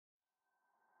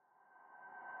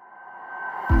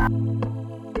Hello,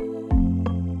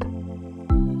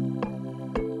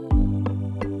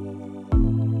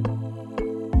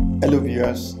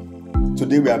 viewers.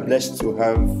 Today we are blessed to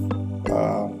have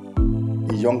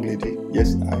a young lady.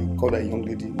 Yes, I call her a young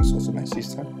lady. It's also my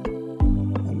sister.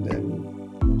 And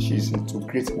then she's into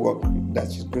great work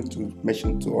that she's going to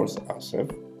mention to us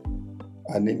herself.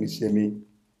 Her name is Yemi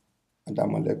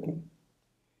Adamolekun.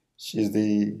 She's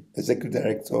the executive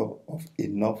director of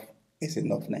Enough is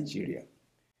Enough Nigeria.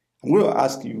 I'm going to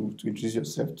ask you to introduce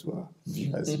yourself to our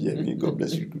viewers. Yemi, God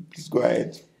bless you. Please go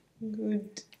ahead.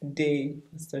 Good day,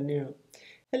 Mr. Nero.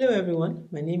 Hello, everyone.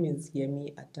 My name is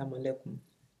Yemi Adamolekun.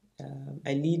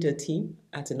 I lead a team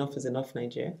at Enough is Enough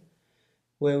Nigeria,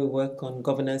 where we work on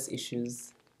governance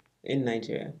issues in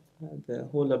Nigeria. The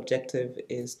whole objective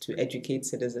is to educate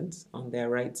citizens on their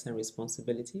rights and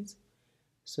responsibilities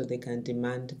so they can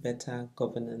demand better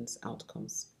governance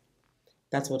outcomes.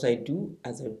 That's what I do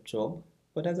as a job,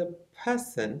 but as a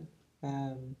person,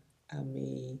 I'm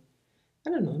a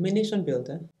nation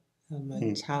builder. I'm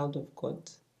a child of God,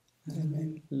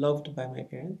 loved by my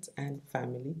parents and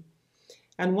family,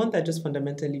 and one that just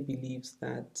fundamentally believes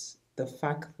that the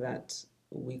fact that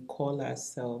we call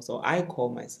ourselves, or I call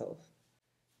myself,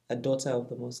 a daughter of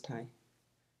the Most High,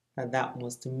 that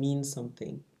must mean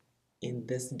something in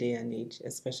this day and age,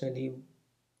 especially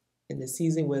in a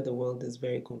season where the world is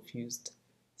very confused,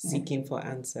 seeking for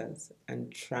answers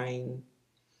and trying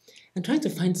to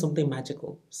find something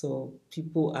magical. So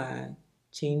people are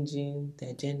changing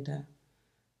their gender,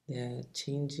 they're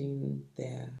changing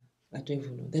I don't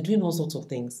even know, they're doing all sorts of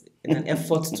things in an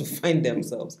effort to find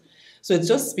themselves. So it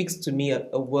just speaks to me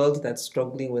a world that's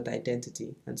struggling with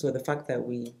identity. And so the fact that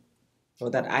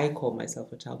that I call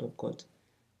myself a child of God,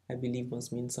 I believe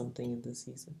must mean something in this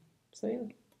season. So yeah.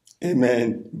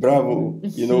 Amen. Bravo.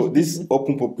 This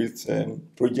Open Pulpit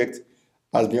project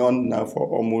has been on now for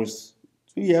almost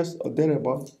 2 years or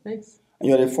thereabout. Nice. And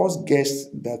you're the first guest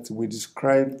that we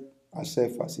describe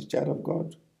ourselves as a child of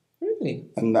God. Really?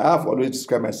 And I've always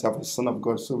described myself as son of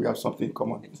God, so we have something in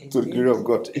common. To the glory of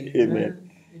God. Amen.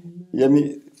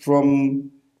 Yemi,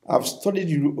 I've studied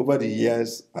you over the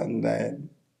years, and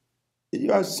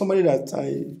you are somebody that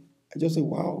I just say,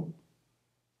 wow,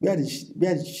 where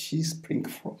did she spring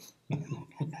from?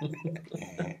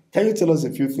 Can you tell us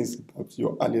a few things about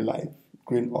your early life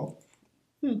growing up?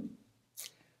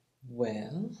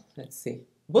 Well, let's see.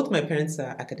 Both my parents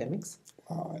are academics.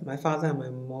 Wow. My father and my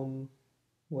mom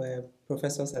were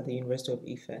professors at the University of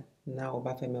Ife, now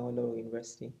Obafemi Awolowo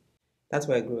University. That's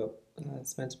where I grew up. I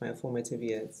spent my formative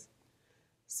years.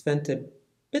 Spent a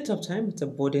bit of time at a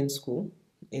boarding school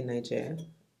in Nigeria.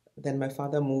 Then my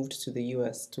father moved to the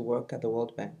US to work at the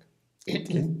World Bank.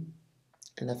 And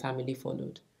the family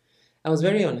followed. I was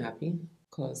very unhappy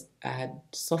because I had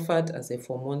suffered as a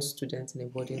Form 1 student in a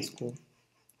boarding school.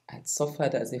 I had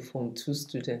suffered as a Form 2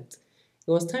 student.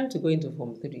 It was time to go into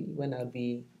Form 3 when I'd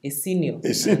be a senior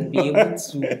and be able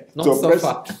to not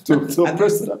suffer. To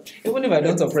oppress them. Even if I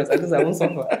don't oppress, at least I won't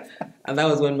suffer. And that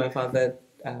was when my father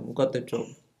got the job.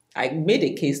 I made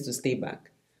a case to stay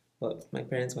back, but my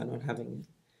parents were not having it.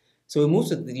 So we moved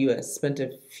to the US, spent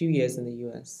a few years in the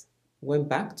US, went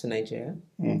back to Nigeria.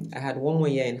 I had 1 more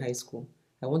year in high school.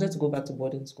 I wanted to go back to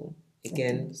boarding school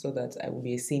again so that I would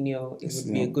be a senior. It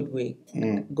would be a good way.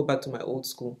 Go back to my old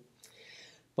school.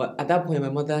 But at that point, my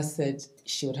mother said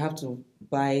she would have to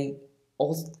buy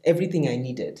everything I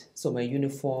needed. So my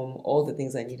uniform, all the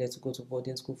things I needed to go to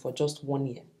boarding school for just 1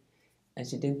 year. And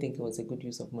she didn't think it was a good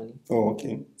use of money. Oh,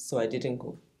 okay. So I didn't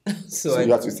go. So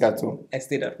you had to stay at home? I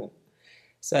stayed at home.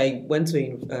 So I went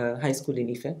to high school in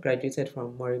Ife, graduated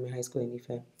from Morimi High School in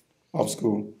Ife. Of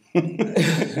school.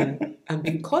 And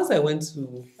because I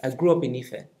grew up in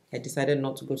Ife, I decided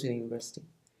not to go to the university.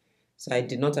 So I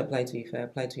did not apply to Ife. I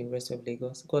applied to University of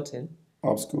Lagos, got in.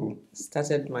 Of school.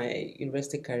 Started my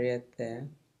university career there.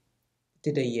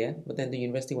 Did a year, but then the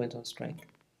university went on strike.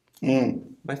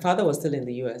 My father was still in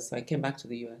the US, so I came back to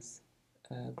the US.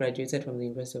 Graduated from the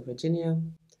University of Virginia.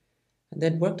 And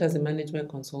then worked as a management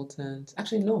consultant.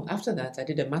 Actually, no, after that, I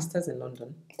did a master's in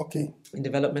London. Okay. In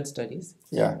development studies.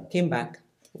 Yeah. Came back,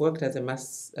 worked as a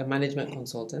management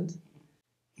consultant.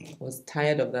 Was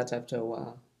tired of that after a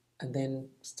while. And then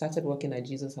started working at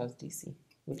Jesus House DC,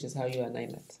 which is how you and I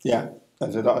met. Yeah.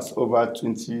 And so that's over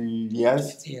 20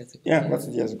 years? 20 years ago. Yeah,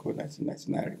 20 years ago,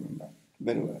 1999, I remember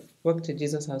very well. Worked at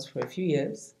Jesus House for a few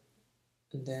years.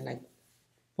 And then I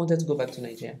wanted to go back to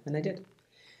Nigeria, and I did.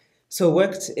 So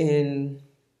worked in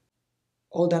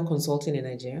older consulting in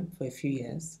Nigeria for a few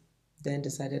years. Then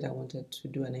decided I wanted to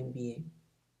do an MBA.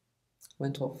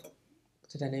 Went off,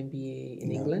 did an MBA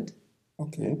in England.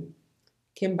 Okay.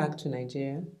 Came back to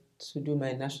Nigeria, to do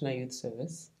my National Youth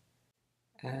Service.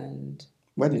 And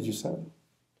where did you serve?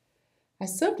 I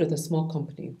served with a small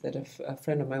company that a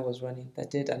friend of mine was running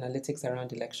that did analytics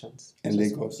around elections. In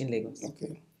Lagos? In Lagos.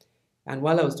 Okay. And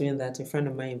while I was doing that, a friend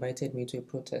of mine invited me to a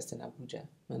protest in Abuja.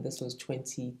 And this was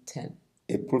 2010.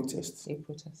 A protest? A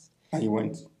protest. And you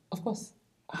went? Of course.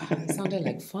 It sounded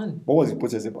like fun. What was the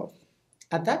protest about?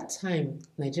 At that time,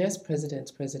 Nigeria's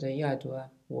President Yar'Adua,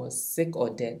 was sick or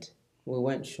dead. We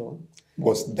weren't sure.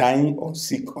 Was dying or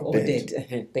sick or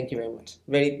dead? Thank you very much.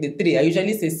 The three. I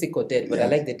usually say sick or dead, but I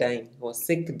like the dying. He was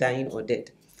sick, dying, or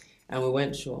dead. And we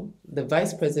weren't sure. The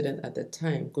Vice President at the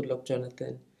time, Goodluck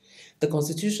Jonathan, the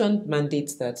Constitution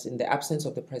mandates that in the absence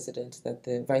of the President, that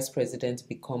the Vice President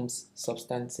becomes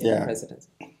substantive President.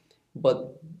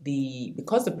 But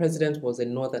because the President was a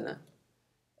Northerner,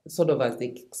 sort of as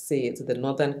they say it, the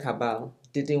Northern cabal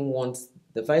didn't want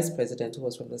the Vice President, who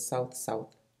was from the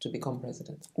South, to become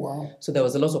President. Wow. So there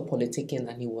was a lot of politicking,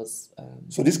 and he was...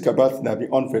 so this cabal thing had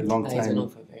been on for a long time? It's been on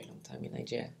for a very long time in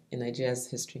Nigeria, in Nigeria's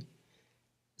history.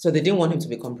 So they didn't want him to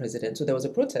become president. So there was a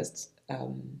protest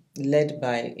led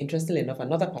by, interestingly enough,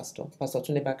 another pastor, Pastor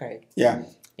Tunde Bakare,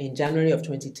 in January of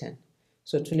 2010.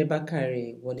 So Tunde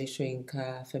Bakare, Wole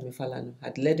Soyinka, Femi Falana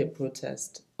had led a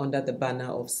protest under the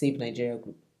banner of Save Nigeria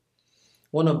Group.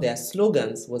 One of their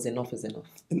slogans was "Enough is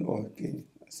enough." Okay,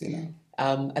 I see now.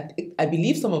 I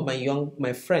believe some of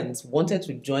my friends wanted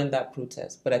to join that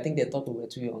protest, but I think they thought we were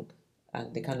too young,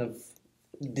 and they kind of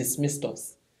dismissed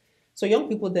us. So young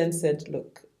people then said,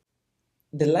 look,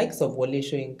 the likes of Wole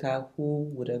Soyinka,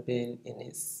 who would have been in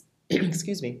his,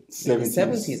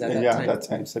 70s at that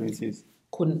time, 70s,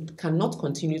 cannot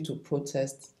continue to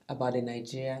protest about a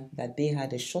Nigeria that they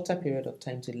had a shorter period of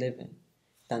time to live in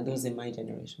than those in my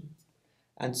generation.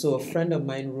 And so a friend of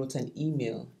mine wrote an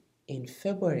email in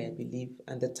February, I believe,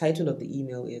 and the title of the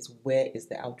email is "Where is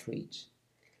the outrage?"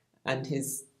 And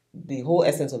the whole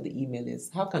essence of the email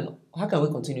is how can we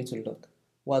continue to look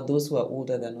while those who are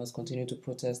older than us continue to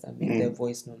protest and make their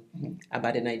voice known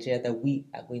about the Nigeria that we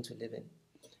are going to live in.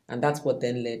 And that's what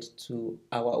then led to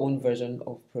our own version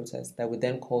of protest that we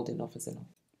then called Enough is Enough.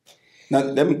 Now,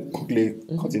 let me quickly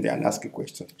continue and ask a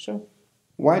question. Sure.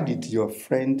 Why did your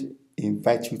friend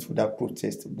invite you to that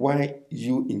protest? Why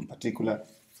you in particular?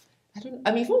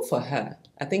 Even for her,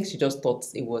 I think she just thought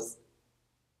it was...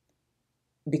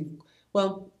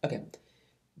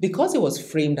 Because it was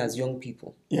framed as young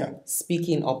people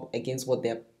speaking up against what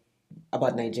they're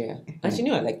about Nigeria. And she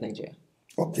knew I liked Nigeria.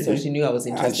 Okay. So she knew I was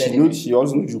interested and she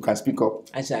also knew you can speak up.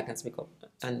 Actually, I can speak up.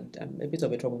 And I'm a bit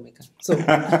of a troublemaker. So, so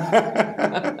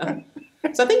I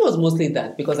think it was mostly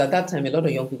that, because at that time, a lot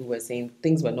of young people were saying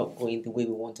things were not going the way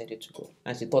we wanted it to go.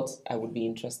 And she thought I would be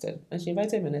interested. And she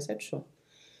invited me and I said, sure.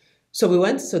 So we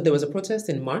went. So there was a protest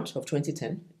in March of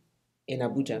 2010 in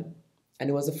Abuja. And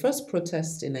it was the first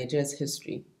protest in Nigeria's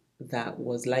history that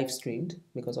was live streamed,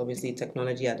 because obviously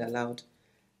technology had allowed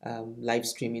live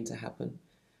streaming to happen.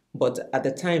 But at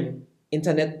the time,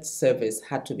 internet service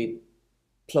had to be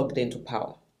plugged into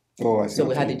power. Oh, I see. So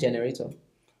we had a generator.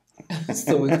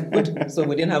 so we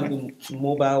didn't have the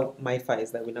mobile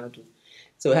MiFis that we now do.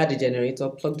 So we had a generator,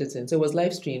 plugged it in. So it was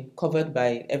live streamed, covered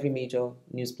by every major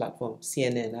news platform,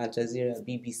 CNN, Al Jazeera,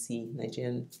 BBC,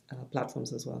 Nigerian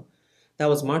platforms as well. That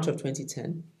was March of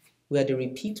 2010. We had a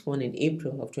repeat one in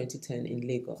April of 2010 in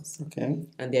Lagos. Okay.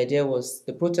 And the idea was,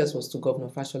 the protest was to Governor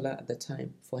Fashola at the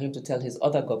time, for him to tell his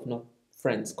other governor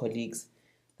friends, colleagues,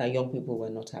 that young people were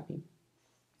not happy.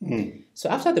 So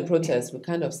after the protest, we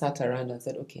kind of sat around and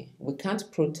said, okay, we can't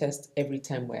protest every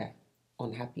time we're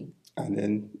unhappy. And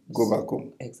then go back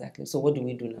home. Exactly. So what do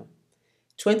we do now?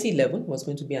 2011 was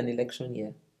going to be an election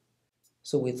year.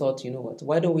 So we thought, you know what,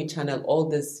 why don't we channel all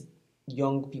this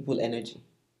young people energy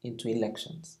into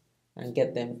elections and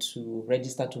get them to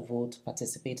register to vote,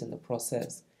 participate in the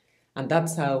process. And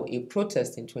that's how a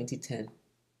protest in 2010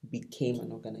 became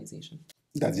an organization.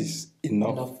 That is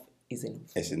enough. Enough is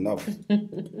enough. It's enough.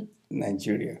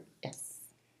 Nigeria. Yes.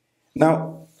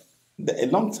 Now, a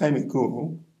long time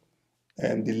ago,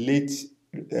 the late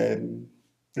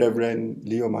Reverend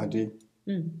Leo Made,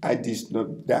 I did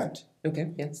not dad.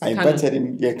 Okay, yes. I invited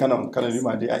him, Canon Leo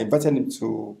Made. I invited him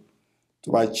to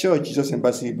our church, Jesus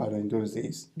Embassy in those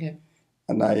days. Okay.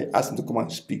 And I asked him to come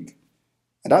and speak.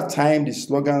 At that time, the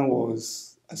slogan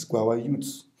was, "Ask our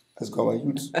youth, ask our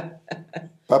youth."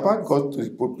 Papa got to the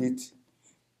pulpit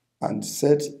and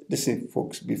said, listen,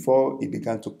 folks, before he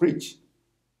began to preach.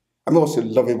 I mean, he was a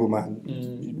lovable man,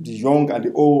 the young and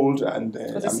the old. And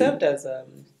because he served as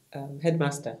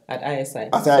headmaster at ISI.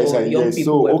 At ISI, young yes.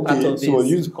 people So, were part of his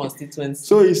youth constituency.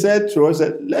 So he said to us,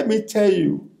 let me tell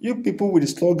you, you people with the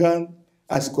slogan,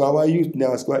 Àsìkò our youth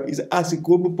now, is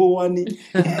àsìkò gbogbo wa ni.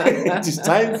 It is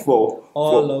time for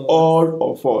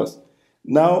all of us.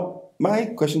 Now, my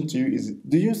question to you is,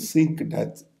 do you think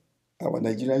that our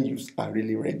Nigerian youth are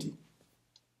really ready?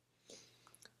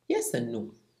 Yes and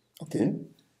no. Okay.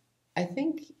 I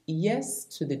think yes,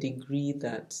 to the degree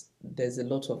that there's a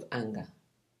lot of anger.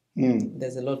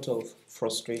 There's a lot of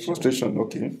frustration. Frustration,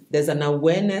 okay. There's an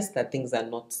awareness that things are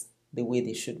not the way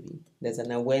they should be. There's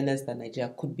an awareness that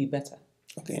Nigeria could be better.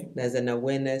 Okay. There's an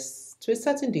awareness to a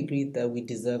certain degree that we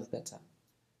deserve better.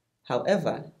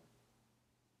 However,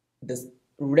 the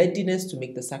readiness to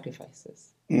make the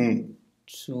sacrifices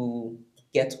to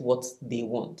get what they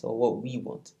want or what we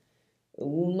want,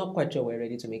 we're not quite sure we're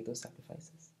ready to make those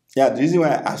sacrifices. Yeah, the reason why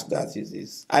I asked that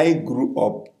is I grew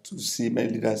up to see many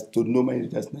leaders, to know many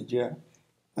leaders in Nigeria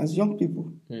as young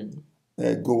people.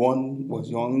 Gowon was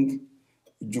young,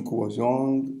 Juku was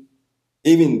young,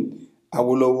 even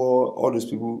Awolowo, all those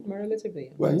people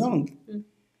were young.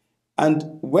 And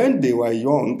when they were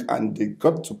young and they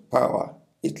got to power,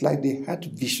 it's like they had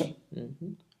vision.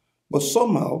 But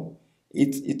somehow,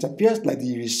 it appears like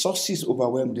the resources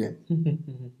overwhelmed them.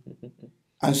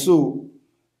 And so,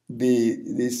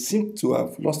 they seem to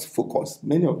have lost focus,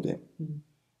 many of them.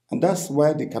 And that's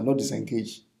why they cannot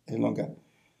disengage any longer.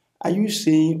 Are you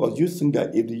saying, or do you think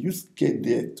that if the youth get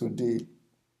there today,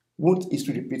 won't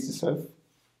history repeat itself?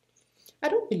 I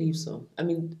don't believe so. I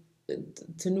mean,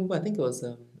 Tinubu, I think it was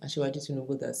Asiwaju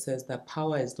Tinubu that says that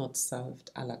power is not served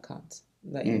a la carte.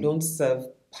 That you don't serve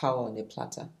power on a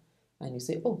platter. And you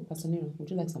say, oh, Pastor Nero, would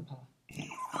you like some power?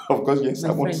 Of course, yes.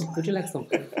 My friend, would you like some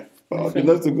power? Would you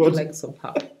like some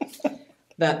power?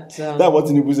 That's what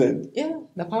Tinubu said. Yeah,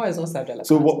 the power is not served a la carte.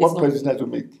 So what point is that to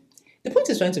make? The point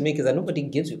he's trying to make is that nobody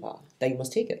gives you power, that you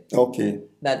must take it. Okay.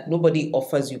 That nobody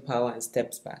offers you power and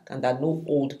steps back, and that no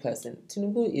old person.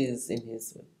 Tinubu is in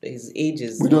his age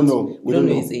is. We don't know. We don't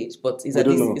know his age, but he's at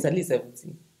least 70.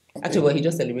 Okay. Actually, well, he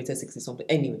just celebrated 60 something.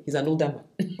 Anyway, he's an older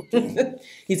man. Okay.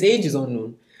 His age is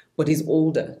unknown, but he's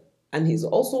older, and he's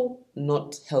also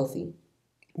not healthy.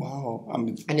 Wow.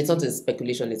 And it's not a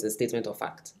speculation; it's a statement of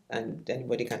fact, and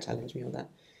anybody can challenge me on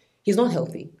that. He's not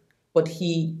healthy. But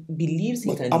he believes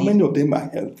he can lead. How many of them are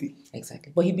healthy?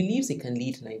 Exactly. But he believes he can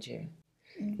lead Nigeria.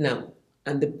 Now,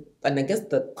 and I guess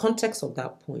the context of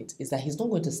that point is that he's not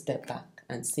going to step back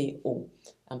and say, oh,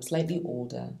 I'm slightly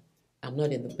older, I'm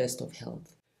not in the best of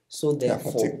health. So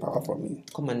therefore, take power from me.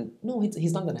 Come on. No,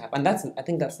 he's not going to happen. And I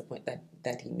think that's the point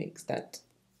that he makes, that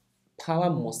power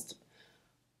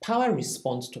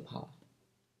responds to power.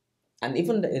 And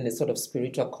even in a sort of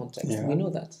spiritual context, we know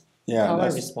that. Yeah,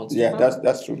 power responds to power.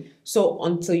 That's true. So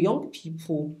until young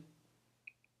people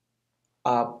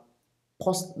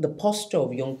the posture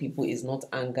of young people is not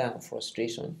anger and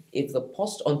frustration.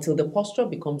 Until the posture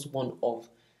becomes one of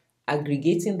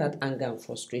aggregating that anger and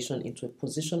frustration into a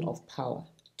position of power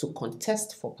to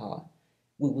contest for power,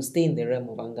 we will stay in the realm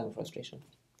of anger and frustration.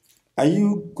 Are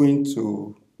you going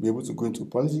to be able to go into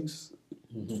politics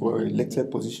for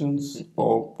elected positions?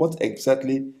 Or what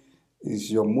exactly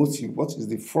is your motive? What is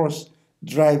the force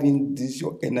driving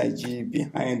your energy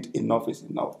behind enough is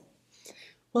enough?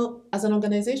 Well, as an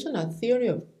organization, our theory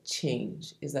of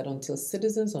change is that until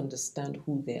citizens understand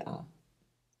who they are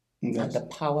and the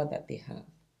power that they have,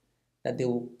 that they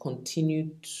will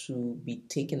continue to be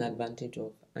taken advantage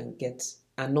of and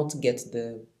not get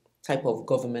the type of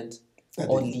government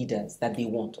or leaders that they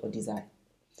want or desire.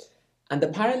 And the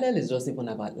parallel is just even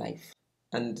about life.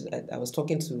 And I was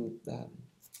talking to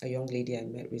a young lady I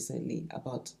met recently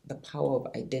about the power of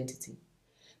identity.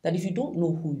 That if you don't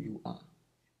know who you are,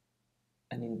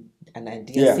 and I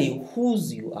didn't say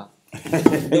whose you are,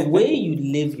 the way you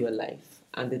live your life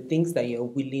and the things that you're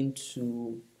willing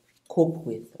to cope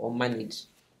with or manage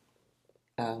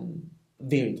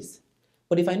varies.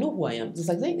 But if I know who I am, it's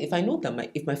like saying, if I know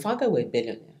that if my father were a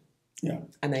billionaire,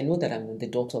 and I know that I'm the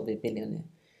daughter of a billionaire,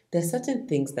 there are certain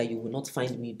things that you will not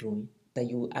find me doing, that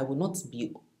I will not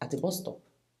be at a bus stop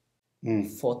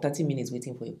for 30 minutes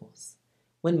waiting for a bus.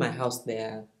 When my house, there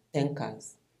are 10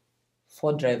 cars,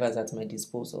 4 drivers at my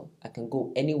disposal. I can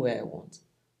go anywhere I want.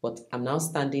 But I'm now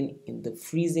standing in the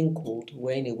freezing cold,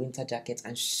 wearing a winter jacket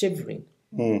and shivering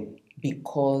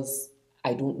because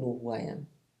I don't know who I am.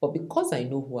 But because I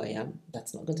know who I am,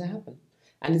 that's not going to happen.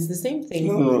 And it's the same thing.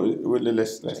 No.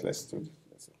 Let's do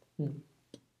this.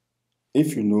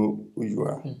 If you know who you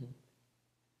are,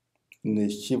 in a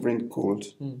shivering cold,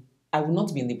 I will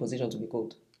not be in the position to be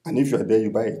cold. And if you are there,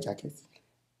 you buy a jacket.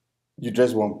 You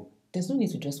dress warm. There's no need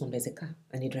to dress warm. There's a car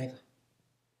and a driver.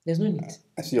 There's no need.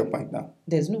 I see your point now.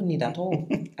 There's no need at all.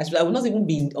 I will not even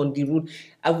be on the road.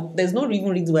 There's no even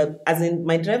reason why. As in,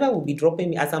 my driver will be dropping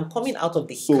me as I'm coming out of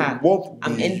the car.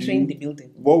 I'm entering the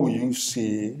building. What will you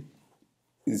say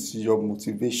is your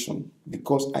motivation?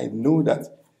 Because I know that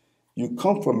you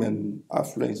come from an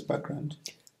affluent background.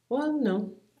 Well,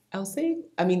 no. I'll say,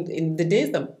 I mean, in the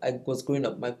days that I was growing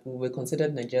up, we were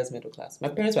considered Nigeria's middle class. My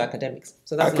parents were academics.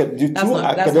 So two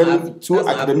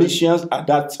academicians at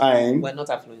that time were not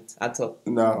affluent at all.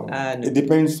 No. It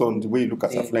depends on the way you look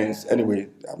at affluence. Anyway,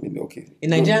 I mean, okay.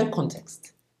 In Nigerian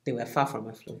context, they were far from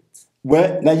affluent.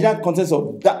 Well, Nigerian context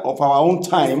of our own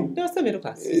time, they were still middle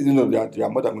class. They are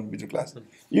more than middle class.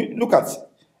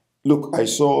 Look, I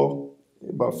saw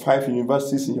about 5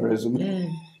 universities in your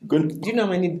resume. Do you know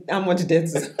how much debt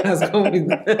has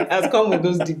come with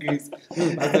those degrees?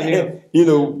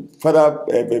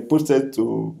 Father posted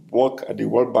to work at the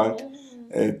World Bank,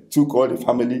 took all the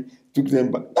family, took them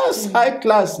back. That's high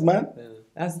class, man. Yeah.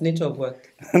 That's nature of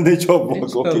work. Nature of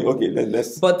work. Okay.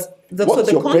 Let's. But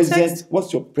what's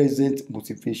your present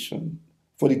motivation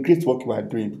for the great work you are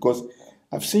doing? Because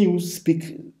I've seen you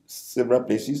speak several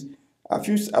places. I've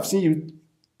seen you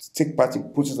take part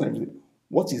in process and everything.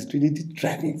 What is really the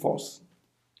driving force?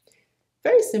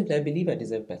 Very simply, I believe I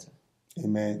deserve better.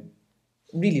 Amen.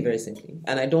 Really, very simply.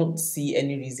 And I don't see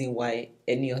any reason why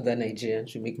any other Nigerian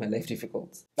should make my life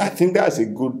difficult. I think that's a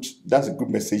good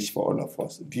message for all of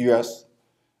us. Viewers,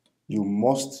 you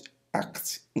must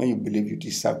act when you believe you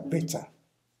deserve better.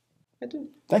 I do.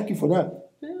 Thank you for that.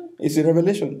 Yeah. It's a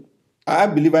revelation. I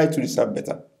believe I too deserve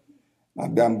better.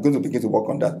 And I'm going to begin to work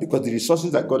on that because the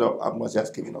resources that God has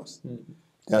given us,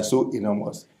 they are so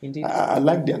enormous. Indeed. I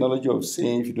like the analogy of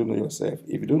saying, if you don't know yourself,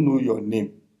 if you don't know your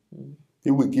name,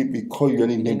 they will call you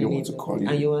any name they want to call you.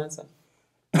 And you will answer.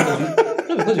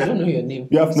 Because you don't know your name.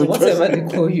 You have no choice. Whatever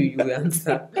they call you, you will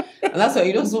answer. And that's why,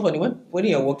 it's so funny. When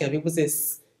you're walking, people say,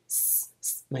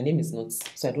 my name is not,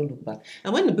 so I don't look back.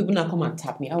 And when the people now come and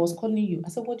tap me, I was calling you. I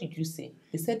said, what did you say?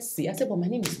 They said C. I said, but my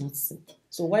name is not C.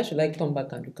 So why should I turn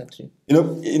back and look at you?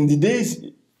 In the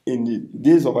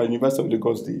days of our University of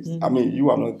Lagos days, I mean, you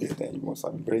are not there then, you must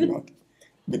have been very young.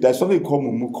 But there's something called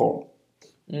Mumuko.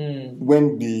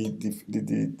 When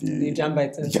the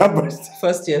Jambiters,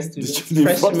 first year students,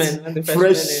 freshmen,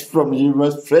 fresh from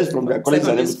university, fresh from their college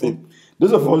and everything.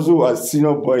 Those of us who are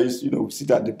senior boys,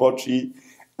 sit at the pottery,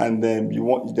 and then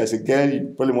there's a girl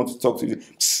you probably want to talk to,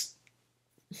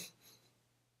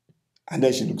 and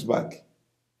then she looks back.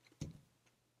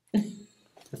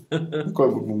 We call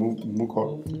it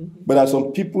Mumuko. But there are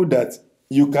some people that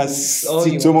you can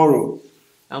see tomorrow.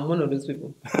 I'm one of those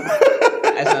people.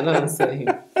 I shall not answer him.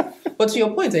 But to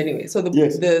your point anyway, so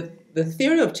the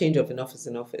theory of change of enough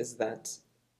is that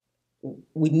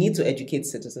we need to educate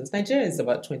citizens. Nigeria is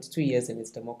about 22 years in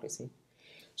its democracy.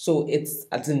 So it's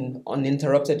an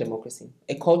uninterrupted democracy,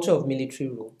 a culture of military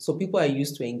rule. So people are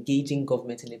used to engaging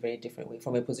government in a very different way,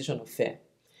 from a position of fear.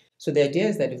 So the idea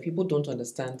is that if people don't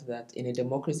understand that in a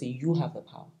democracy, you have the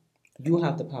power. You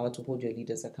have the power to hold your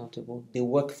leaders accountable. They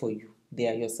work for you. They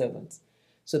are your servants.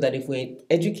 So that if we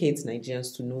educate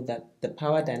Nigerians to know that the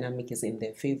power dynamic is in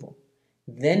their favor,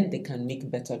 then they can make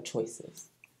better choices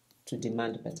to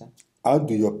demand better. How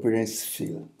do your parents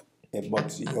feel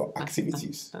about your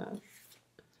activities?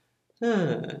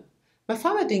 My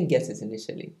father didn't get it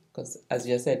initially because, as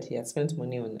you said, he had spent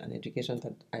money on an education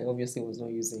that I obviously was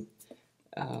not using.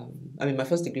 My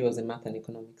first degree was in math and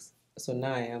economics. So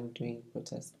now I am doing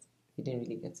protest. He didn't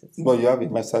really get it. But you have a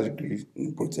master's degree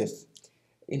in protest.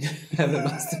 I have a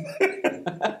master's.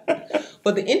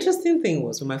 But the interesting thing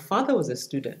was, when my father was a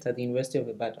student at the University of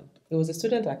Ibadan, he was a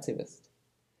student activist.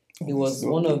 He was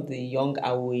one of the young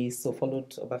Awois, so followed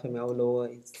Obafemi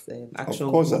Awolowo's action.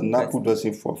 Of course, and Naku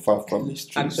doesn't fall far from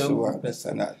history, so I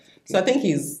understand that. So I think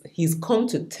he's come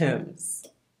to terms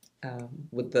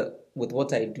with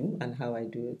what I do and how I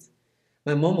do it.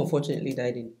 My mom unfortunately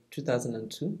died in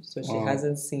 2002, so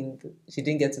she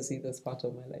didn't get to see this part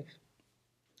of my life.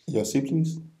 Your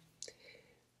siblings?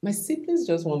 My siblings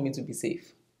just want me to be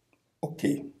safe.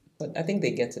 Okay. But I think they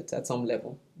get it at some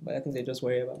level. But I think they just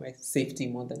worry about my safety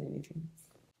more than anything.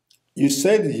 You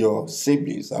said your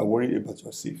siblings are worried about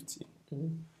your safety.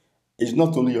 Mm-hmm. It's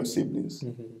not only your siblings.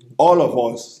 Mm-hmm. All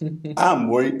of us are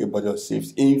worried about your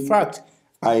safety. In fact,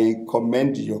 I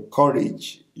commend your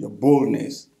courage, your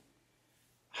boldness.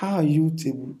 How are you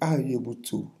able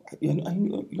to? You're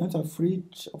not afraid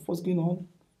of what's going on?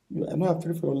 You are not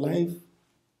afraid for your life?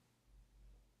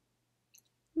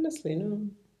 Honestly, no.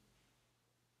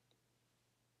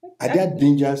 Are there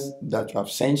dangers that you have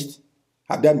sensed?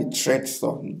 Have there been threats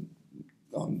on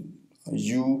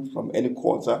you from any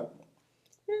quarter?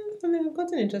 I mean, I've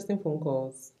gotten interesting phone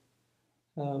calls.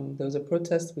 There was a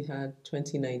protest we had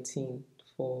 2019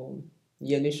 for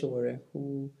Yele Showore,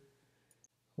 who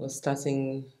was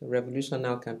starting a Revolution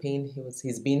Now campaign.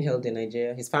 He's been held in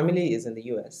Nigeria. His family is in the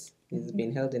US. He's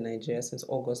been held in Nigeria since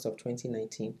August of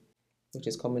 2019, which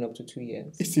is coming up to 2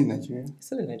 years. It's in Nigeria. He's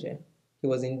still in Nigeria. He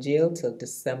was in jail till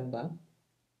December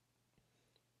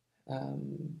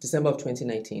of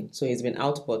 2019. So he's been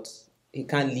out, but he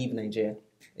can't leave Nigeria.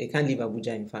 He can't leave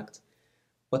Abuja, in fact.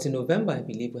 But in November, I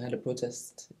believe, we had a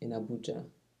protest in Abuja.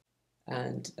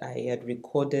 And I had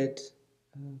recorded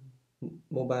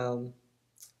mobile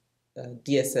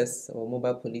DSS or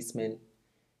mobile policemen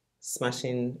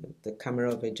smashing the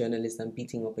camera of a journalist and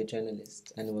beating up a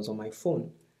journalist. And it was on my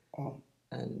phone. Oh.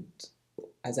 And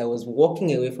as I was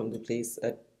walking away from the place,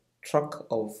 a truck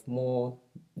of more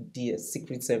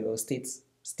Secret Service or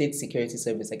state security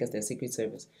service, I guess they're Secret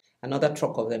Service, another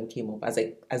truck of them came up. As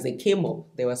they came up,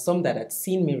 there were some that had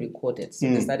seen me record it. So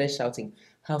they started shouting,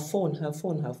 her phone, her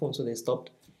phone, her phone. So they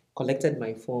stopped, collected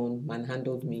my phone,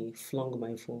 manhandled me, flung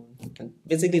my phone, and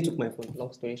basically took my phone,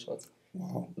 long story short.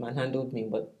 Wow. Manhandled me,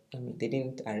 but I mean, they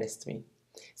didn't arrest me.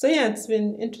 So yeah, it's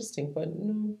been interesting, but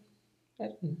no,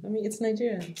 I mean, it's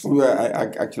Nigeria. Well,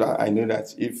 I know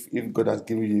that if God has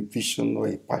given you a vision or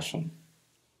a passion,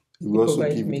 He will also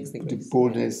give you the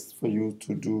boldness for you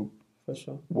to do for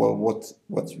sure. Well,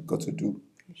 what you've got to do.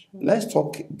 Sure. Let's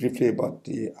talk briefly about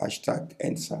the hashtag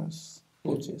 #EndSARS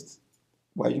protest.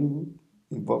 Were you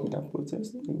involved in that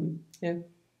protest? Yeah.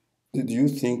 Do you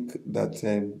think that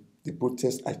the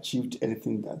protest achieved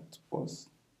anything that was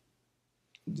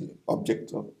the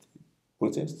object of the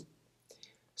protest?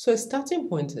 So a starting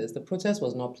point is the protest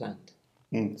was not planned.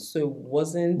 So it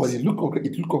wasn't... But it looked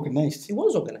organized. It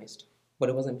was organized, but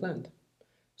it wasn't planned.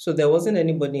 So there wasn't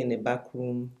anybody in the back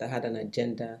room that had an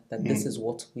agenda that this is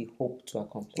what we hope to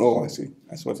accomplish. Oh, I see.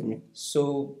 That's what I mean.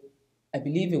 So I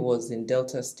believe it was in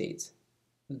Delta State.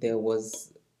 There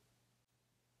was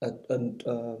a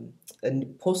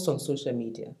post on social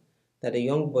media that a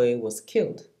young boy was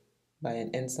killed by an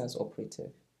EndSARS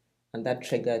operative, and that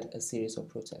triggered a series of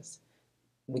protests.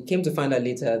 We came to find out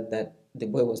later that the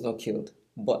boy was not killed,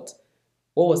 but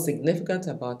what was significant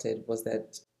about it was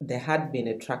that there had been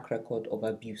a track record of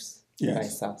abuse by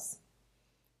SARS.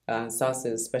 SARS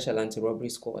is Special Anti-Robbery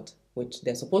Squad, which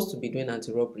they're supposed to be doing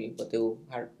anti-robbery, but they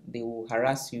will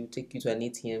harass you, take you to an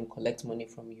ATM, collect money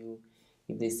from you.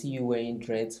 If they see you wearing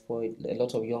dreads, for a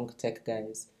lot of young tech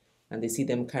guys, and they see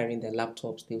them carrying their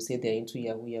laptops, they'll say they're into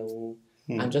Yahoo Yahoo,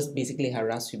 and just basically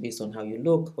harass you based on how you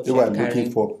look. They were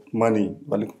looking for money.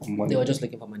 They were just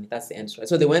looking for money. That's the answer. Right?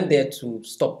 So they weren't there to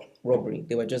stop robbery.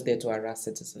 They were just there to harass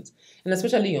citizens, and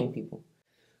especially young people.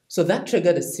 So that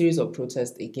triggered a series of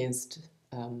protests against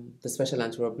the Special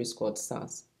Anti-Robbery Squad,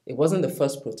 SARS. It wasn't the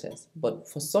first protest, but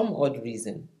for some odd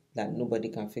reason that nobody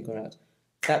can figure out,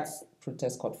 that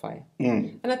protest caught fire.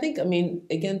 And I think, I mean,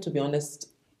 again, to be honest,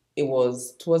 it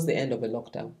was towards the end of a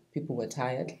lockdown. People were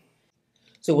tired.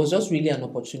 So it was just really an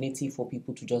opportunity for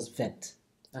people to just vent.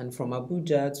 And from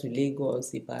Abuja to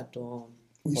Lagos, Ibadan,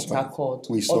 Port Harcourt,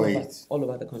 all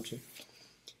over the country.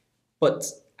 But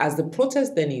as the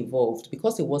protest then evolved,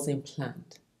 because it wasn't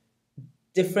planned,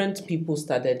 different people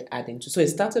started adding to. So it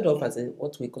started off as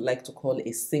what we could like to call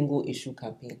a single issue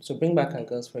campaign. So Bring Back Our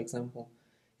Girls, for example,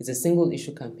 is a single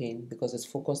issue campaign because it's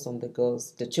focused on the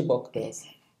girls, the Chibok girls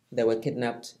that were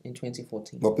kidnapped in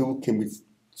 2014. But people came with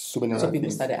so many other things. So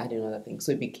people started adding other things.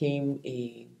 So it became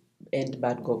a end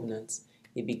bad governance.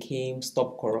 It became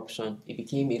stop corruption. It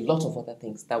became a lot of other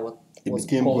things that was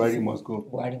became Buhari must go.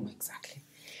 Buhari, exactly.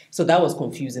 So that was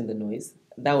confusing the noise.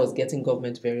 That was getting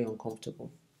government very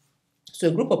uncomfortable. So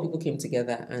a group of people came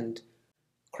together and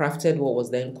crafted what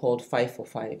was then called 5 for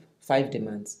 5, 5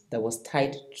 demands that was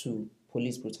tied to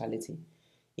police brutality.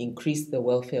 Increase the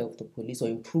welfare of the police or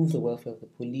improve the welfare of the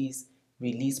police,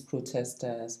 release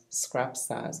protesters, scrap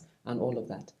SARS, and all of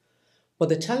that. But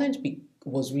the challenge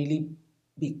was really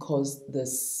because the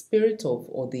spirit of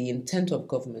or the intent of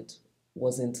government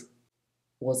wasn't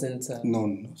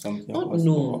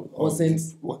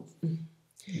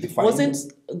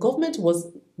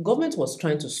government was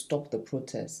trying to stop the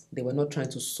protest. They were not trying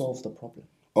to solve the problem.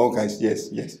 Oh, guys, yes.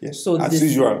 So as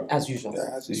usual. Yeah, as usual.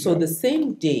 So the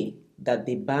same day that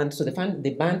they banned,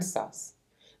 they banned SARS.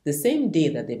 The same day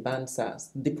that they banned SARS,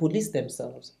 the police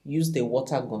themselves used a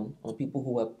water gun on people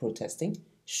who were protesting,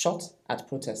 shot at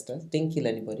protesters, didn't kill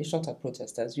anybody, shot at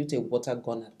protesters, used a water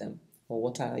gun at them, a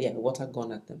water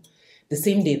gun at them. The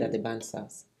same day that they banned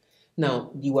SARS.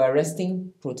 Now, you were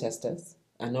arresting protesters,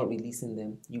 and not releasing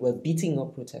them. You were beating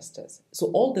up protesters. So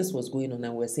all this was going on,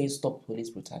 and we're saying stop police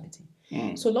brutality.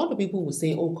 So a lot of people will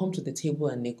say, oh, come to the table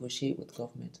and negotiate with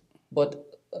government. But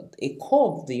a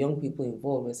core of the young people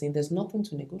involved were saying there's nothing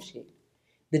to negotiate.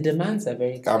 The demands are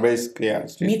very clear. Very clear.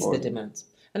 Meet the demands.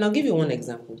 And I'll give you one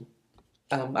example.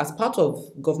 As part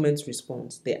of government's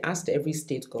response, they asked every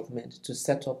state government to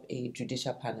set up a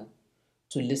judicial panel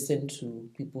to listen to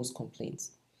people's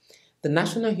complaints. The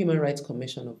National Human Rights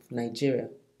Commission of Nigeria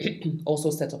also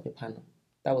set up a panel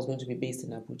that was going to be based in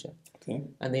Abuja. Okay.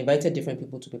 And they invited different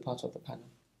people to be part of the panel.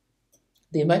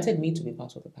 They invited me to be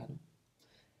part of the panel.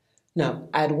 Now,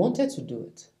 I had wanted to do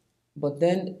it, but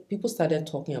then people started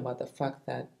talking about the fact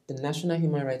that the National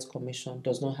Human Rights Commission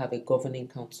does not have a governing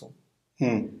council.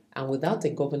 And without a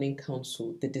governing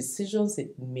council, the decisions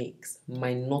it makes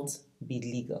might not be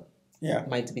legal,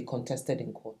 might be contested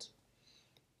in court.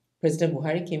 President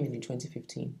Buhari came in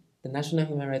 2015. The National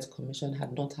Human Rights Commission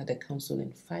had not had a council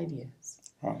in 5 years.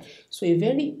 So a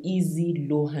very easy,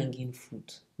 low-hanging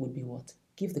fruit would be what?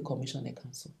 Give the commission a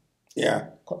council. Yeah.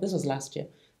 This was last year.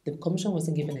 The commission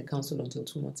wasn't given a council until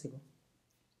 2 months ago.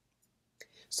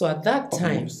 So at that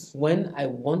time, when I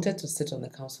wanted to sit on the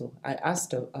council, I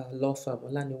asked a law firm,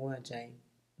 Olaniwo Ajayi,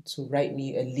 to write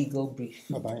me a legal brief.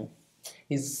 Bye-bye.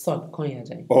 His son, Konya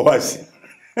Ajayi. Oh, I see.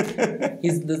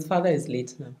 His father is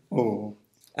late now. Oh.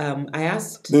 I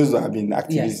asked... Those have been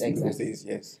activists yes, in those exactly. days,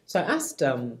 yes. So I asked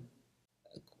Mr.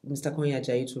 Konya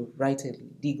Ajayi to write a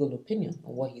legal opinion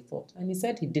on what he thought. And he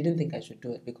said he didn't think I should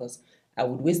do it because I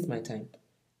would waste my time.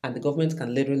 And the government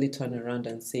can literally turn around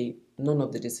and say none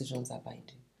of the decisions are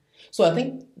binding. So I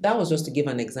think that was just to give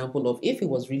an example of if it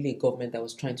was really a government that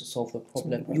was trying to solve a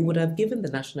problem, you would have given the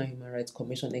National Human Rights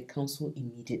Commission a council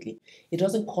immediately. It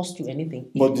doesn't cost you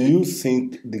anything. But do you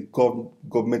think the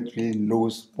government really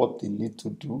knows what they need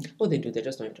to do? Oh, they do. They're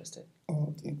just not interested.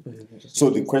 Oh, okay. So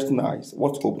the question now is,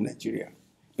 what hope Nigeria?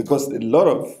 Because a lot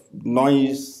of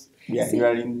noise we are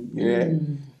hearing here,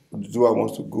 Dua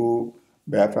wants to go,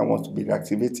 Biafra wants to be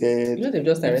reactivated. You know, they've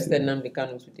just arrested Nnamdi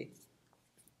Kanu today.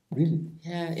 Really?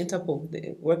 Yeah, Interpol.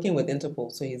 They're working with Interpol,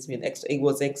 so he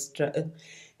was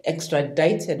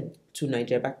extradited to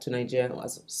Nigeria, back to Nigeria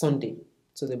as Sunday.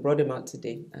 So they brought him out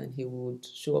today, and he would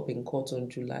show up in court on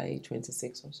July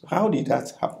 26th or so. How did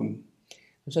that happen?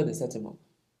 I'm sure they set him up,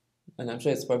 and I'm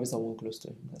sure it's probably someone close to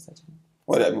him that set him up.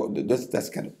 Well, that's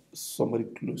kind of somebody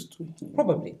close to him.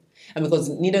 Probably, and because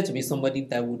it needed to be somebody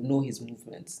that would know his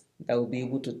movements, that would be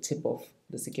able to tip off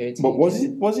the security. But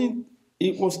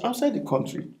it was outside the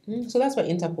country. So that's why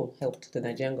Interpol helped the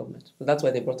Nigerian government. So that's why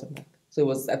they brought him back.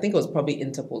 So I think it was probably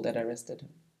Interpol that arrested him.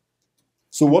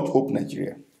 So what hope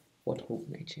Nigeria? What hope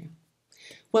Nigeria?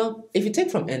 Well, if you take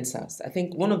from NSAS, I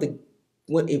think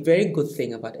a very good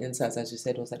thing about NSAS, as you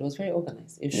said, was that it was very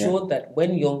organized. It showed that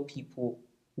when young people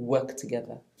work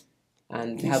together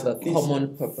and have a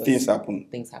common purpose, things happen.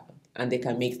 And they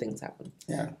can make things happen.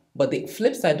 Yeah. But the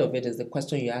flip side of it is the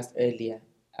question you asked earlier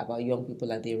about young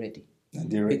people, are they ready?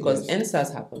 Because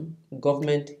NSAS happened,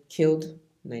 government killed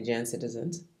Nigerian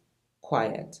citizens,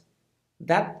 quiet.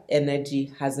 That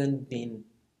energy hasn't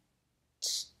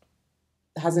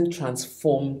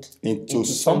transformed into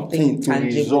something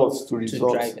tangible to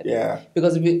drive it. Yeah.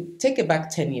 Because if you take it back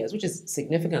 10 years, which is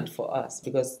significant for us,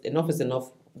 because enough is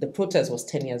enough. The protest was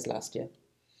 10 years last year.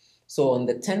 So on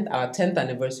our 10th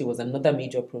anniversary was another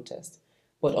major protest.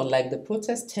 But unlike the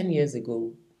protest 10 years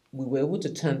ago, we were able to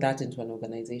turn that into an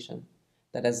organization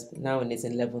that is now in its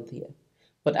 11th year.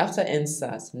 But after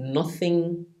NSAS,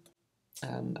 nothing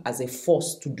as a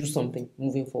force to do something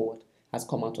moving forward has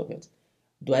come out of it.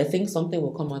 Do I think something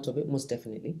will come out of it? Most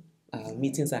definitely.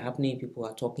 Meetings are happening, people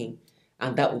are talking,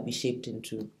 and that will be shaped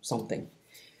into something.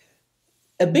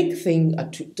 A big thing, I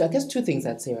guess two things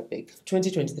I'd say are big.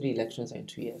 2023 elections are in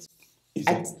 2 years.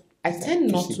 I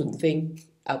tend not to think...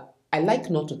 I like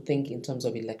not to think in terms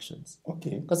of elections.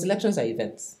 Okay. Because elections are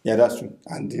events. Yeah, that's true.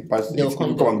 And they'll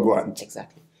come and go.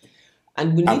 Exactly.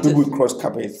 And we need people cross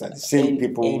carpets, the same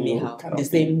people. Anyhow, the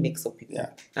same mix of people.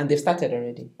 Yeah. And they've started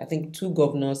already. I think 2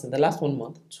 governors, in the last 1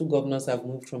 month, 2 governors have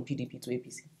moved from PDP to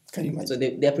APC. Can you imagine? So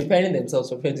they're preparing themselves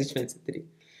for 2023.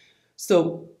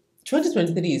 So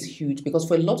 2023 is huge because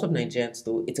for a lot of Nigerians,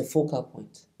 though, it's a focal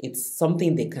point. It's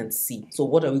something they can see. So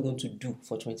what are we going to do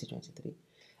for 2023?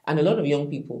 And a lot of young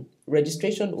people, voters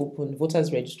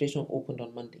registration opened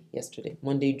on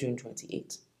Monday, June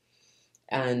 28th.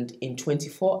 And in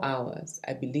 24 hours,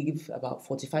 I believe about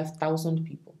 45,000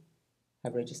 people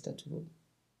have registered to vote.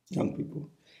 Young people.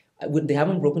 They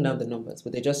haven't broken down the numbers,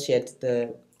 but they just shared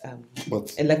the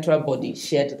But electoral body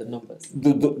shared the numbers.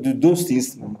 do those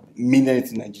things mean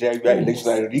anything in Nigeria? Where elections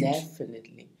are rigged?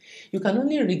 Definitely. You can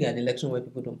only rig an election where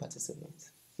people don't participate.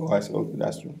 Oh, I see. Okay,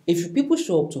 that's true. If people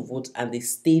show up to vote and they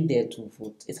stay there to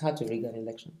vote, it's hard to rig an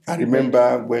election. I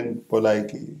remember when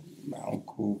my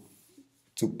uncle,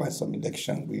 took part some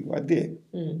election. We were there.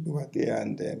 We were there,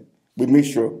 and we made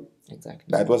sure Exactly.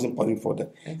 that it wasn't polling for them.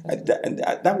 Exactly. And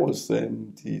that was the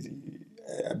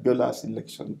Abiola's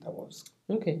election. That was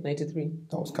 93.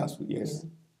 That was cancelled. Yes.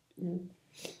 Yeah.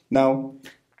 Now,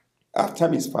 our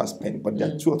time is fast spent, but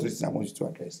there are 2 or 3 things I want you to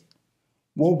address.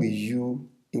 What will you,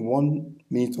 in 1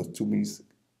 minute or 2 minutes,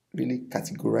 really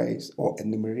categorize or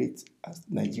enumerate as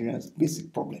Nigerians'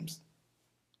 basic problems?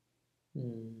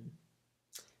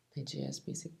 Nigeria's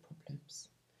basic problems.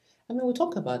 I mean, we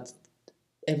talk about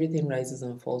everything rises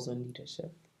and falls on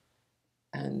leadership.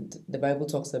 And the Bible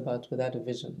talks about without a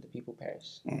vision, the people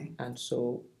perish. And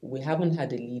so we haven't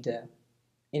had a leader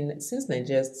since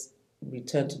Nigeria's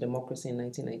return to democracy in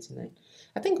 1999.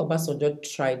 I think Obasanjo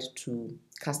tried to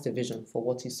cast a vision for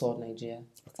what he saw Nigeria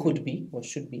could be or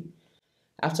should be.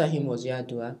 After him was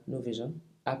Yar'Adua, no vision.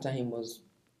 After him was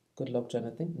Goodluck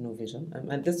Jonathan, no vision.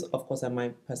 And this, of course, are my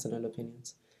personal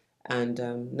opinions. And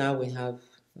now we have,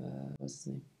 what's his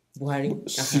name? Buhari.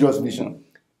 Serious vision.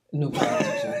 No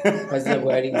vision. President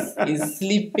Buhari is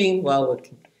sleeping while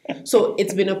working. So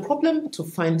it's been a problem to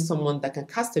find someone that can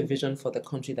cast a vision for the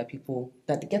country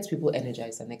that gets people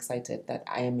energized and excited that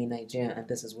I am in Nigeria and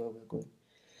this is where we're going.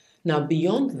 Now,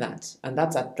 beyond that, and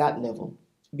that's at that level,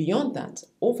 beyond that,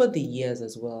 over the years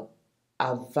as well,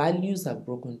 our values have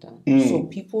broken down. So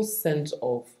people's sense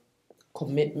of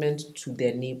commitment to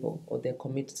their neighbor or their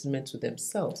commitment to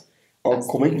themselves. Or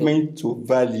commitment to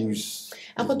values.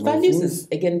 But values is,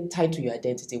 again, tied to your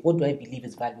identity. What do I believe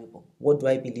is valuable? What do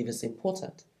I believe is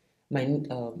important?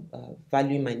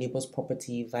 Valuing my neighbor's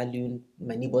property, valuing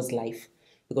my neighbor's life.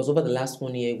 Because over the last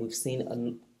 1 year, we've seen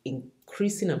an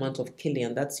increasing amount of killing,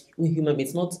 and that's human.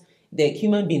 It's not the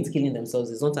human beings killing themselves.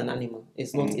 It's not an animal.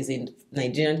 It's not. It's a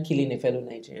Nigerian killing a fellow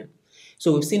Nigerian.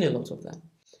 So we've seen a lot of that.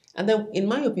 And then, in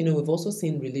my opinion, we've also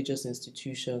seen religious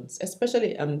institutions,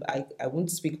 especially, I won't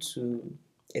speak to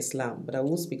Islam, but I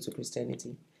will speak to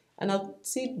Christianity. And I'll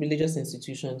see religious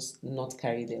institutions not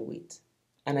carry their weight.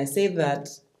 And I say that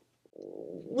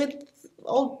with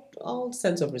all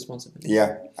sense of responsibility.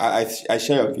 Yeah, I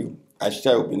share your view. I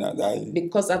share your opinion.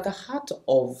 Because at the heart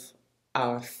of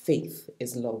our faith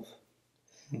is love.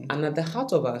 And at the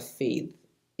heart of our faith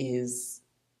is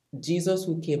Jesus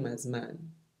who came as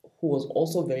man, who was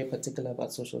also very particular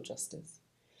about social justice.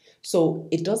 So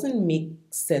it doesn't make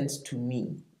sense to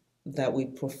me that we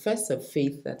profess a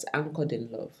faith that's anchored in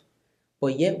love,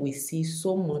 but yet we see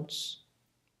so much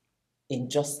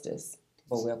injustice,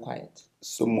 but we're quiet.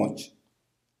 So much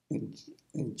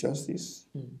injustice,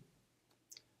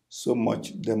 so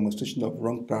much demonstration of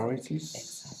wrong priorities.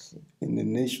 Exactly. In a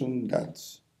nation that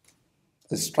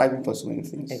is striving for so many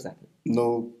things. Exactly.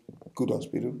 No good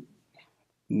hospital,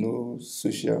 no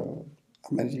social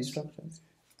amenities Structures.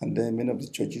 And then many of the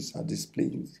churches are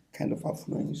displaying kind of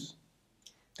affluence.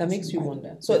 That makes you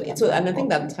wonder. So, and I think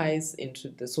that ties into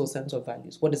the soul sense of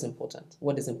values. What is important?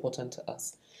 What is important to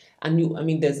us?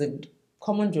 And there's a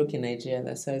common joke in Nigeria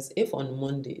that says, if on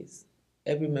Mondays,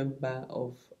 every member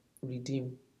of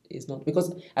Redeem is not,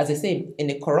 because as I say,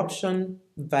 in a corruption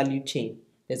value chain,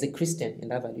 there's a Christian in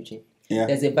that value chain. Yeah.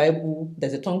 There's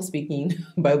a tongue-speaking,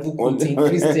 Bible-quoting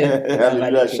Christian in that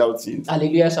Hallelujah shouting.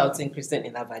 Hallelujah shouting Christian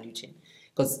in that value chain.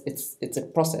 Because it's a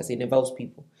process, it involves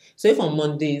people. So if on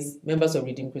Mondays, members of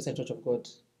Redeemed Christian Church of God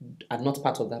are not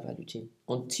part of that value chain,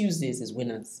 on Tuesdays is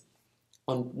Winners,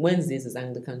 on Wednesdays is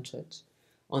Anglican Church,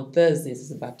 on Thursdays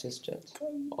is Baptist Church,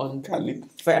 on Catholic.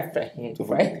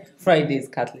 Fridays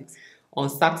Catholics, on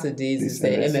Saturdays is the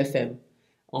MFM,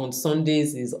 on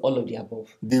Sundays is all of the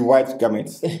above. The white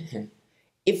garments.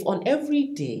 If on every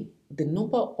day, the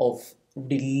number of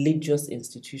religious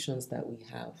institutions that we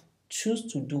have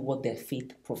choose to do what their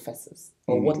faith professes,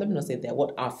 or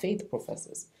what our faith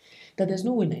professes, that there's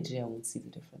no way Nigeria won't see the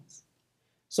difference.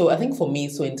 So I think for me,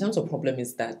 in terms of problem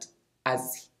is that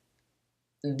as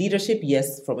leadership,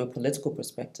 yes, from a political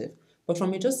perspective, but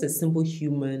from just a simple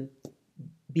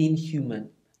being human,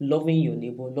 loving your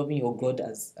neighbor, loving your God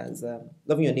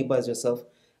loving your neighbor as yourself,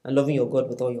 and loving your God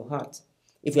with all your heart.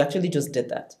 If we actually just did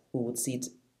that, we would see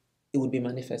it would be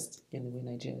manifest in the way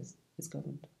Nigeria is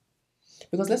governed.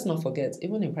 Because let's not forget,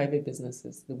 even in private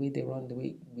businesses, the way they run, the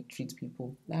way we treat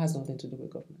people, that has nothing to do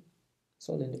with government. It's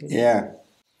all individual. Yeah.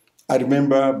 I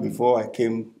remember before I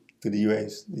came to the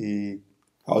US,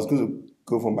 I was going to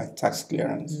go for my tax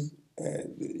clearance.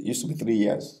 It used to be 3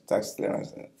 years tax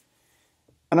clearance.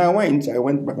 And I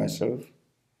went by myself,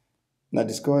 and I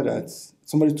discovered that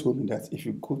somebody told me that if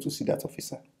you go to see that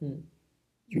officer,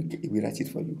 he will write it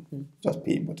for you. Just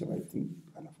pay whatever you think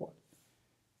you can afford.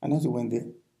 And as we went there,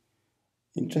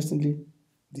 interestingly,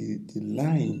 the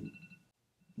line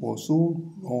was so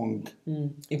long.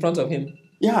 In front of him?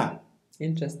 Yeah.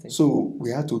 Interesting. So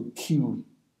we had to queue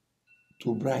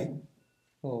to bribe.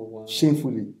 Oh, wow.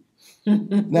 Shamefully.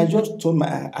 And I just turned my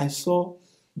eye. I saw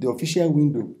the official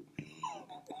window.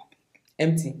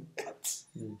 Empty.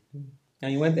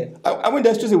 And you went there? I went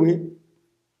there straight away.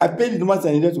 I paid the amount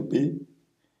I needed to pay.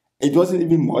 It wasn't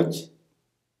even much.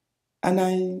 And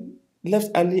I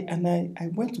left early and I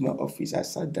went to my office. I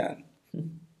sat down.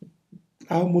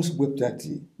 I almost wept that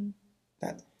day.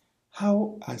 That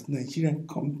how has Nigeria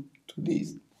come to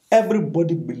this?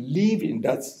 Everybody believed in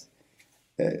that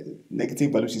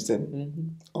negative value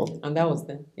system. And that was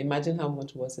then. Imagine how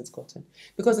much worse it's gotten.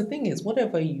 Because the thing is,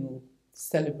 whatever you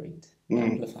celebrate, you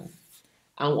amplify.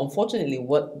 And unfortunately,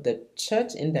 what the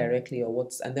church indirectly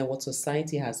and then what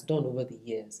society has done over the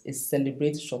years is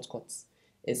celebrate shortcuts.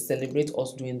 Is celebrate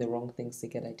us doing the wrong things to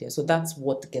get ideas. So that's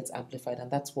what gets amplified,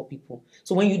 and that's what people...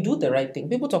 So when you do the right thing,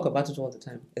 people talk about it all the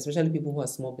time, especially people who are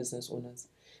small business owners,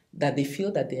 that they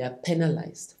feel that they are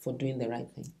penalized for doing the right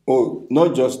thing. Oh,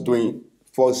 not just doing,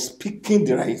 for speaking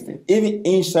the right thing. Even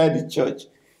inside the church,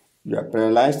 you are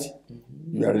penalized,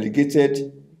 you are relegated,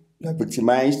 you are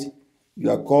victimized,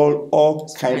 you are called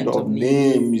all kind of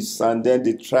names, and then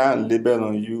they try and label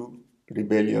on you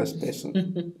rebellious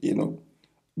person,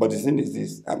 But the thing is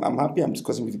this, I'm happy I'm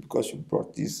discussing with you because you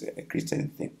brought this Christian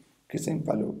thing, Christian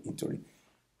value into it.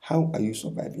 How are you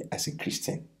surviving as a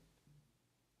Christian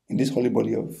in this holy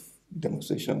body of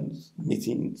demonstrations,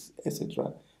 meetings,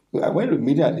 etc.? I went to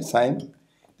media at the time.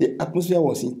 The atmosphere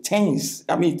was intense.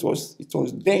 I mean, it was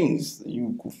dense.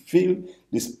 You could feel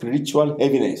the spiritual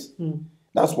heaviness.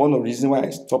 That's one of the reasons why I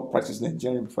stopped practicing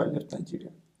Nigeria before I left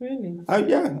Nigeria. Really?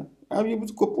 Yeah. Are you able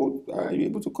to cope? Are you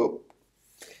able to cope?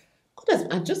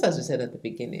 And just as you said at the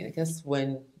beginning, I guess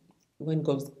when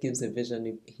God gives a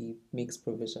vision, he makes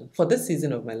provision. For this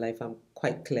season of my life, I'm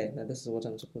quite clear that this is what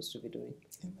I'm supposed to be doing.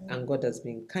 Amen. And God has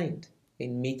been kind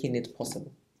in making it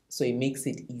possible. So he makes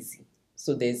it easy.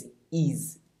 So there's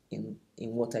ease in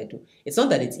what I do. It's not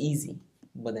that it's easy,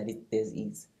 but that there's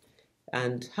ease.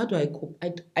 And how do I cope?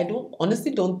 I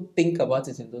honestly don't think about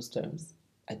it in those terms.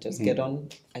 I just get on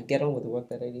with the work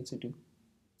that I need to do.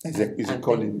 It's a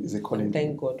calling.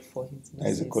 Thank God for his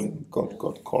mercy. It's a calling.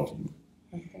 God called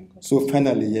you. So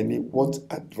finally, Yemi, what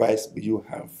advice will you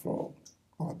have for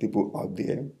our people out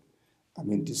there? I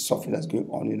mean, the suffering that's going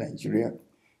on in Nigeria,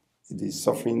 the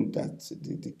suffering that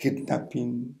the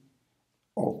kidnapping,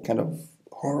 or kind of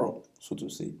horror, so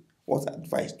to say. What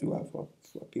advice do you have for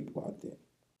people out there?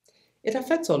 It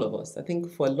affects all of us. I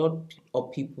think for a lot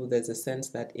of people, there's a sense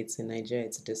that it's in Nigeria,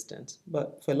 it's distant.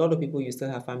 But for a lot of people, you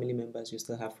still have family members, you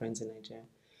still have friends in Nigeria.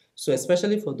 So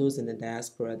especially for those in the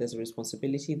diaspora, there's a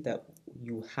responsibility that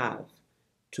you have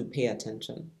to pay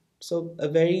attention. So a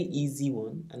very easy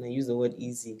one, and I use the word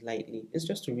easy lightly, is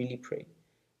just to really pray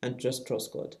and just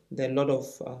trust God. There are a lot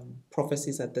of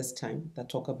prophecies at this time that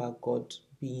talk about God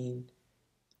being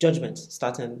judgment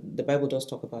starting. The Bible does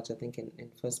talk about, I think, in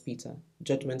 1 Peter,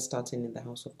 judgment starting in the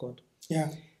house of God. Yeah.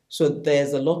 So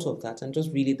there's a lot of that, and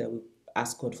just really that we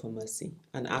ask God for mercy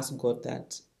and ask God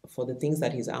that for the things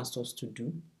that he's asked us to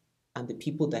do and the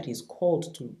people that he's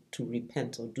called to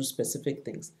repent or do specific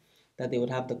things, that they would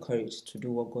have the courage to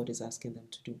do what God is asking them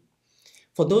to do.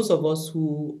 For those of us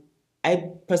who,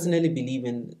 I personally believe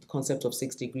in the concept of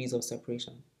 6 degrees of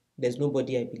separation. There's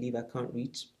nobody I believe I can't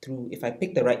reach through. If I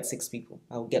pick the right 6 people,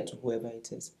 I'll get to whoever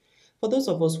it is. For those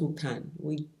of us who can,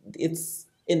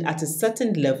 at a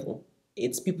certain level,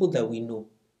 it's people that we know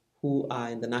who are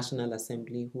in the National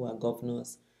Assembly, who are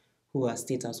governors, who are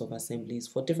state house of assemblies.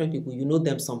 For different people, you know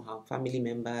them somehow, family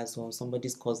members or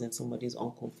somebody's cousin, somebody's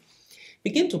uncle.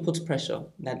 Begin to put pressure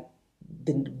that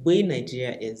the way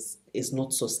Nigeria is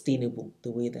not sustainable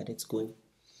the way that it's going.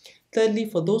 Thirdly,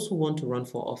 for those who want to run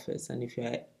for office, and if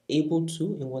you're able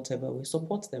to, in whatever way,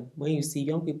 support them. When you see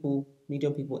young people,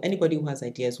 medium people, anybody who has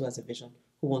ideas, who has a vision,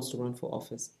 who wants to run for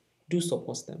office, do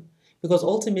support them. Because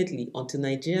ultimately, until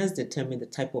Nigerians determine the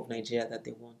type of Nigeria that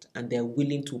they want, and they're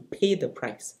willing to pay the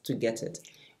price to get it,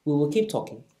 we will keep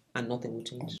talking and nothing will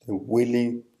change. They're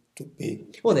willing to pay.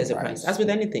 Oh, there's a price. As with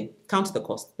anything, count the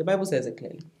cost. The Bible says it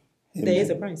clearly. Amen. There is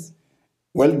a price.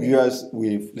 Well, viewers,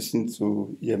 we've listened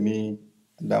to Yemi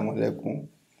Adamolekun.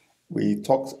 We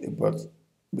talked about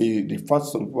we refer to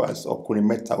some people as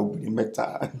Okurimeta,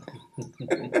 Obirimeta.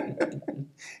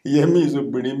 Yemi is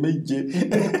Obirimeje.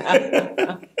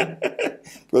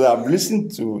 Because I've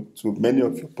listened to many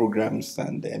of your programs,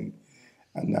 and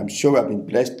I'm sure I've been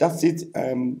blessed. That's it.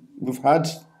 We've had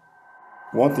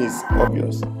one thing is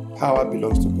obvious: power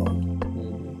belongs to God.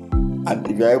 And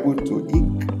if you're able to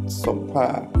eke some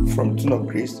power from the throne of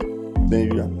grace,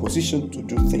 then you are positioned to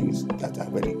do things that are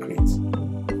very great.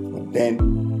 But then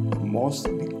you must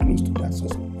be close to that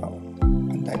source of power,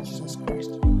 and that is Jesus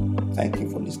Christ. Thank you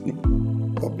for listening.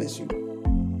 God bless you.